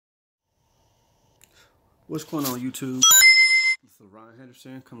What's going on, YouTube? This is Laron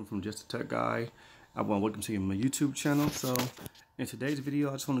Henderson coming from Just a Tech Guy. I want to welcome to my YouTube channel. So in today's video,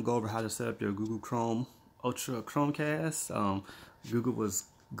 I just want to go over how to set up your Google Chrome Ultra Chromecast.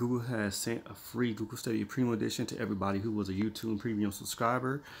 Google has sent a free Google Stadia Premium Edition to everybody who was a YouTube Premium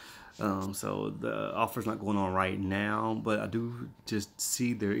subscriber. So the offer's not going on right now, but I do just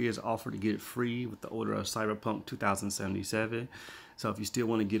see there is an offer to get it free with the order of Cyberpunk 2077. So if you still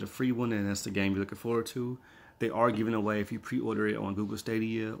want to get a free one and that's the game you're looking forward to, they are giving away if you pre-order it on Google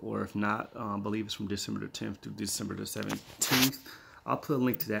Stadia, or if not, I believe it's from December the 10th to December the 17th. I'll put a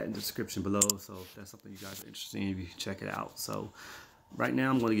link to that in the description below, so if that's something you guys are interested in, you can check it out. So right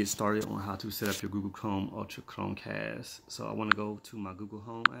now I'm going to get started on how to set up your Google Chrome Ultra Chromecast. So I want to go to my Google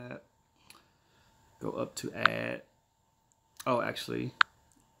Home app, go up to add. Oh, actually,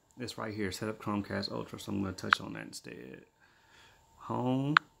 it's right here, set up Chromecast Ultra, so I'm going to touch on that instead.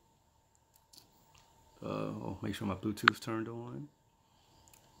 Home. Make sure my Bluetooth's turned on.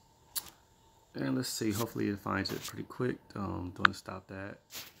 And let's see, hopefully it finds it pretty quick. Don't stop that.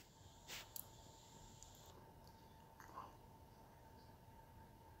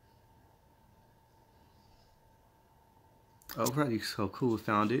 Alrighty, so cool,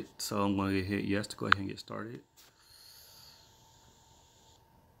 found it. So I'm going to hit yes to go ahead and get started.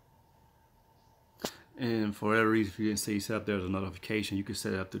 And for whatever reason, if you didn't see set up, there's a notification. You can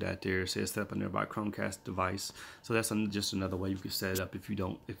set it up through that there. It says set up a nearby Chromecast device. So that's just another way you can set it up if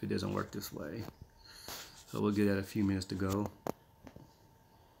it doesn't work this way. So we'll give that a few minutes to go.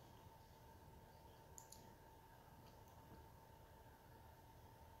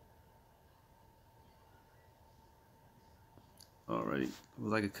 Alrighty,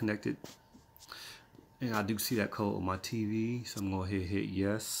 looks like it connected. And I do see that code on my TV, so I'm going to hit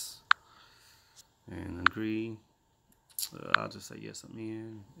yes. And agree. I'll just say yes, I'm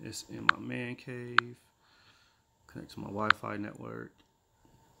in. It's in my man cave. Connect to my Wi-Fi network.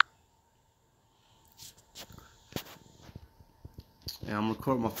 And I'm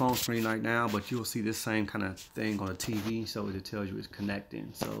recording my phone screen right now, but you'll see this same kind of thing on the TV, so it tells you it's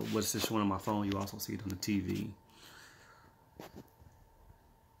connecting. So what's this showing on my phone, you also see it on the TV.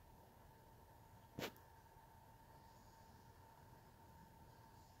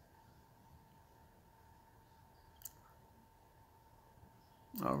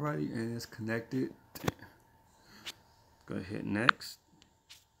 Alrighty, and it's connected. Go ahead, hit next.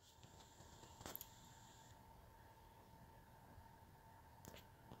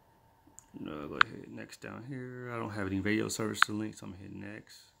 No, go ahead, next down here. I don't have any radio service to link, so I'm gonna hit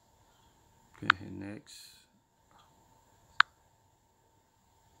next. Go ahead, hit next.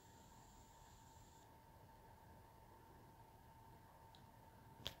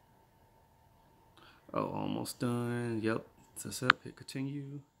 Oh, almost done. Yep, that's up. Hit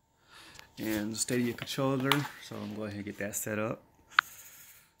continue. And Stadia Controller, so I'm going to go ahead and get that set up.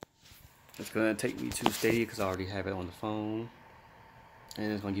 It's going to take me to Stadia because I already have it on the phone.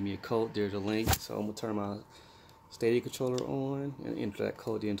 And it's going to give me a code. There's a link. So I'm going to turn my Stadia Controller on and enter that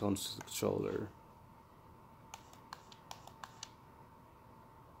code into the controller.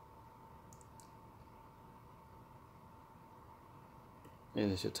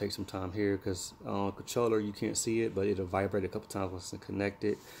 And it should take some time here because on the controller you can't see it, but it'll vibrate a couple times once it's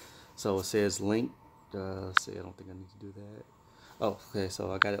connected. So it says link. See, I don't think I need to do that. Oh, okay,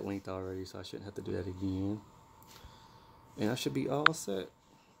 so I got it linked already, so I shouldn't have to do that again. And I should be all set.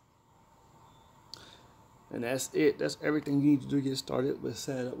 And that's it. That's everything you need to do to get started with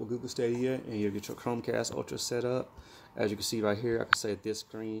setting up with Google Stadia, and you'll get your Chromecast Ultra set up. As you can see right here, I can say this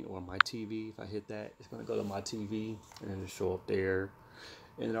screen or my TV. If I hit that, it's going to go to my TV and then it'll show up there.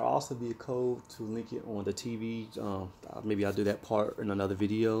 And there'll also be a code to link it on the TV. Maybe I'll do that part in another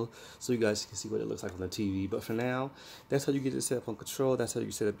video so you guys can see what it looks like on the TV. But for now, that's how you get it set up on Control. That's how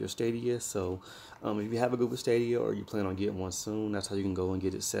you set up your Stadia. So if you have a Google Stadia or you plan on getting one soon, that's how you can go and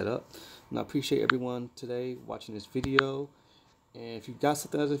get it set up. And I appreciate everyone today watching this video. And if you got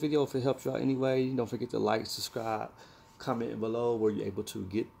something out of this video, if it helps you out anyway, don't forget to like, subscribe, comment below where you're able to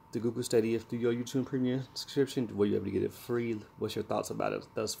get the Google Stadia through your YouTube Premium subscription. Were you able to get it free? What's your thoughts about it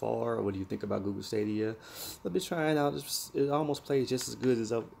thus far? Or what do you think about Google Stadia? Let me try it out. It almost plays just as good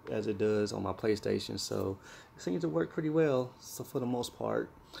as it does on my PlayStation. So it seems to work pretty well. So for the most part.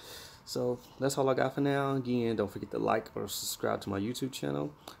 So that's all I got for now. Again, don't forget to like or subscribe to my YouTube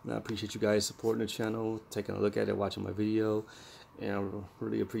channel. And I appreciate you guys supporting the channel, taking a look at it, watching my video. And I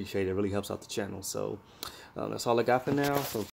really appreciate it. It really helps out the channel. So that's all I got for now. So